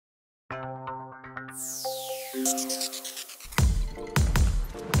It's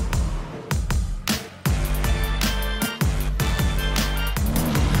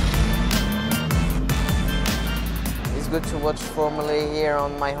good to watch Formula E here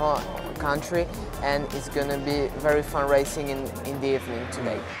on my home country, and it's going to be very fun racing in the evening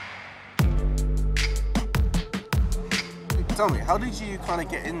today. Tell me, how did you kind of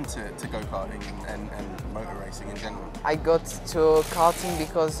get into go-karting and motor racing in general? I got to karting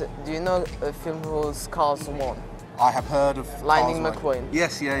because, do you know a film called Cars 1? I have heard of Lightning Cars 1. McQueen.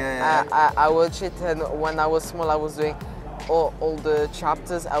 Yes, yeah. I watched it, and when I was small I was doing all the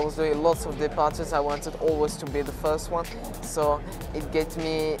chapters. I was doing lots of departures. I wanted always to be the first one. So it gave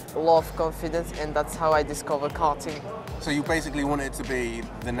me a lot of confidence, and that's how I discovered karting. So you basically wanted to be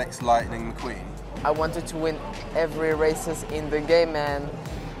the next Lightning McQueen? I wanted to win every races in the game, and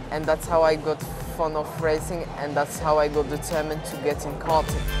that's how I got fond of racing, and that's how I got determined to get in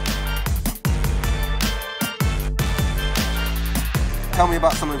karting. Tell me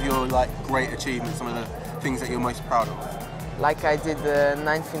about some of your great achievements, some of the things that you're most proud of. Like I did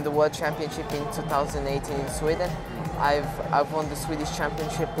 9th in the World Championship in 2018 in Sweden. I've won the Swedish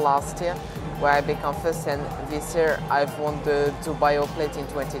Championship last year, where I became first, and this year I've won the Dubai Plate in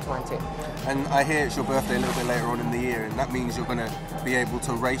 2020. And I hear it's your birthday a little bit later on in the year, and that means you're going to be able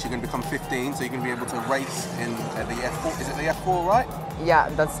to race. You're going to become 15, so you're going to be able to race in the F4. Is it the F4, right? Yeah,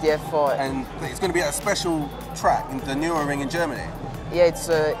 that's the F4. And it's going to be at a special track, in the Nürburgring in Germany. Yeah, it's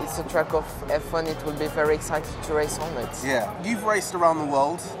a track of F1. It will be very exciting to race on it. Yeah. You've raced around the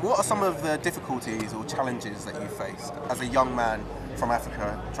world. What are some of the difficulties or challenges that you faced as a young man from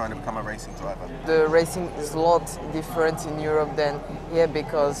Africa trying to become a racing driver? The racing is a lot different in Europe than here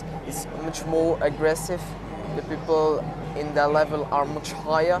because it's much more aggressive. The people in their level are much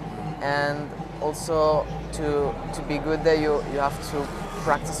higher, and also to be good there you have to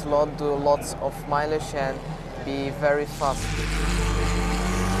practice a lot, do lots of mileage, and be very fast.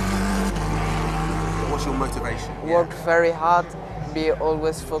 What's your motivation? Work very hard, be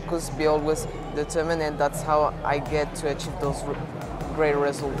always focused, be always determined, and that's how I get to achieve those great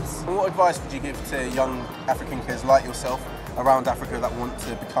results. And what advice would you give to young African kids like yourself around Africa that want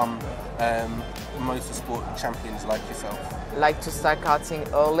to become motorsport champions like yourself? Like to start karting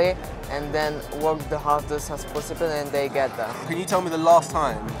early and then work the hardest as possible, and they get there. Can you tell me the last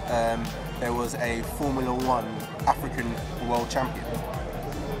time there was a Formula 1 African world champion?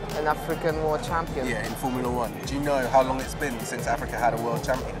 An African world champion? Yeah, in Formula 1. Do you know how long it's been since Africa had a world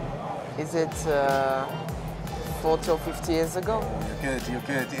champion? Is it 40 or 50 years ago? You're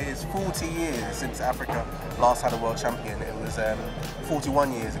good. It is 40 years since Africa last had a world champion. It was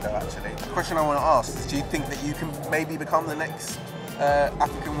 41 years ago, actually. The question I want to ask is, do you think that you can maybe become the next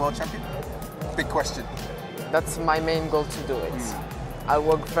African world champion? Big question. That's my main goal, to do it. I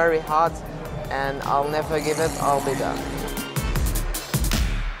work very hard, and I'll never give up. I'll be there.